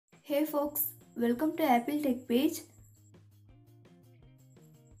Hey folks, welcome to Apple Tech page.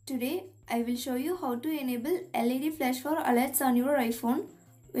 Today I will show you how to enable LED flash for alerts on your iPhone.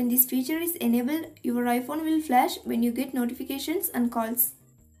 When this feature is enabled, your iPhone will flash when you get notifications and calls.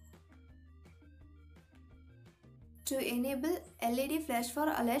 To enable LED flash for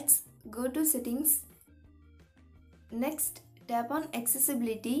alerts, go to Settings. Next, tap on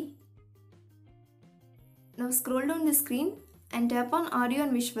Accessibility. Now scroll down the screen and tap on Audio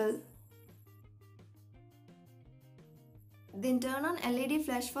and Visual. Then turn on LED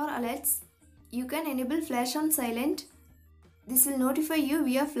flash for alerts. You can enable flash on silent. This will notify you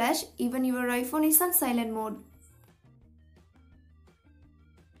via flash even your iPhone is on silent mode.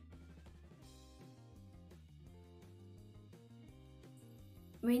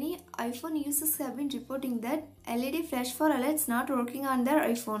 Many iPhone users have been reporting that LED flash for alerts not working on their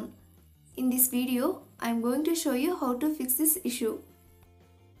iPhone. In this video, I am going to show you how to fix this issue.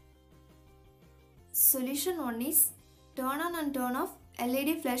 Solution 1 is turn on and turn off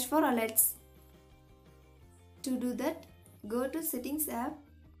LED flash for alerts. To do that, go to Settings app.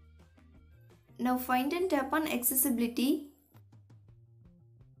 Now find and tap on Accessibility.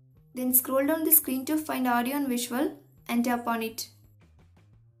 Then scroll down the screen to find Audio and Visual and tap on it.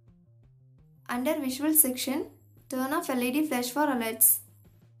 Under Visual section, turn off LED flash for alerts.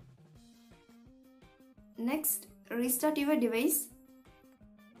 Next, restart your device.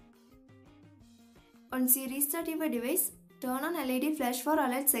 Once you restart your device, turn on LED flash for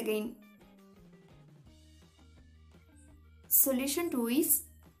alerts again. Solution 2 is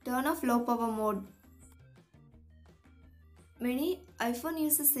turn off low power mode. Many iPhone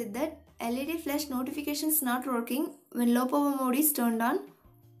users said that LED flash notifications not working when low power mode is turned on.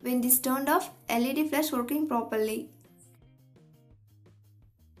 When this turned off, LED flash working properly.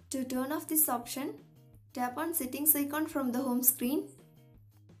 To turn off this option, tap on Settings icon from the home screen.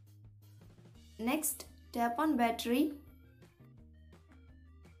 Next, tap on Battery.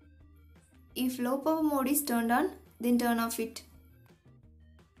 If low power mode is turned on, then turn off it.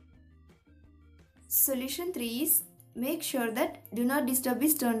 Solution 3 is make sure that Do Not Disturb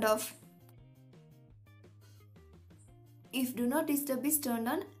is turned off. If Do Not Disturb is turned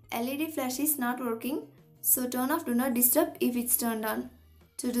on, LED flash is not working, so turn off Do Not Disturb if it's turned on.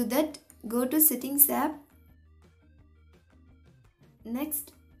 To do that, go to Settings app.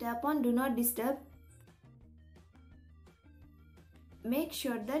 Next, tap on Do Not Disturb. Make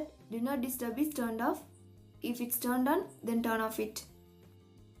sure that Do Not Disturb is turned off. If it's turned on, then turn off it.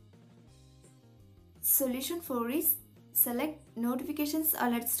 Solution 4 is select Notifications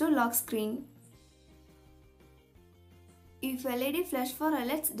Alerts to Lock Screen. If LED flash for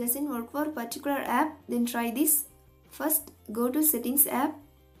alerts doesn't work for a particular app, then try this. First, go to Settings app.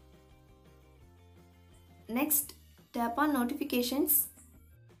 Next, tap on Notifications.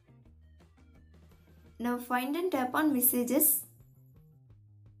 Now find and tap on Messages.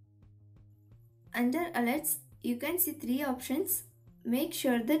 Under Alerts, you can see 3 options. Make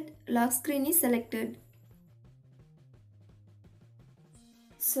sure that Lock Screen is selected.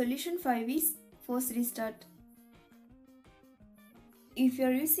 Solution 5 is Force Restart. If you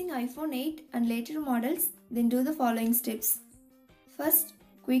are using iPhone 8 and later models, then do the following steps. First,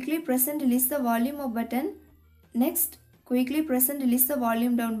 quickly press and release the volume up button. Next, quickly press and release the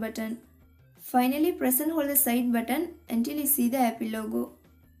volume down button. Finally, press and hold the side button until you see the Apple logo.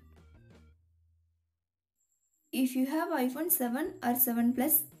 If you have iPhone 7 or 7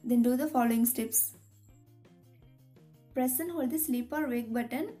 Plus, then do the following steps. Press and hold the sleep or wake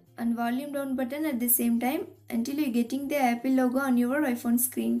button and volume down button at the same time until you are getting the Apple logo on your iPhone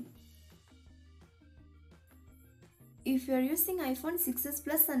screen. If you are using iPhone 6s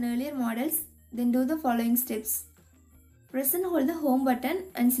Plus and earlier models, then do the following steps. Press and hold the home button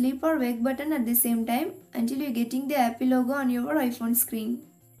and sleep or wake button at the same time until you are getting the Apple logo on your iPhone screen.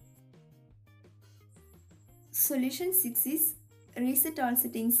 Solution 6 is reset all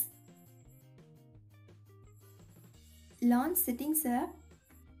settings. Launch Settings app.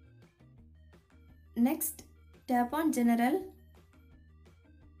 Next, tap on General.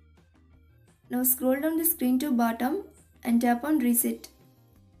 Now scroll down the screen to bottom and tap on Reset.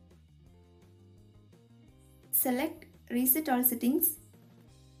 Select Reset all settings.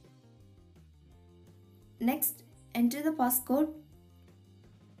 Next, enter the passcode.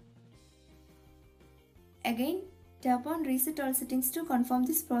 Again, tap on Reset all settings to confirm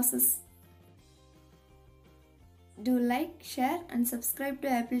this process. Do like, share and subscribe to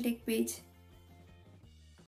Apple Tech page.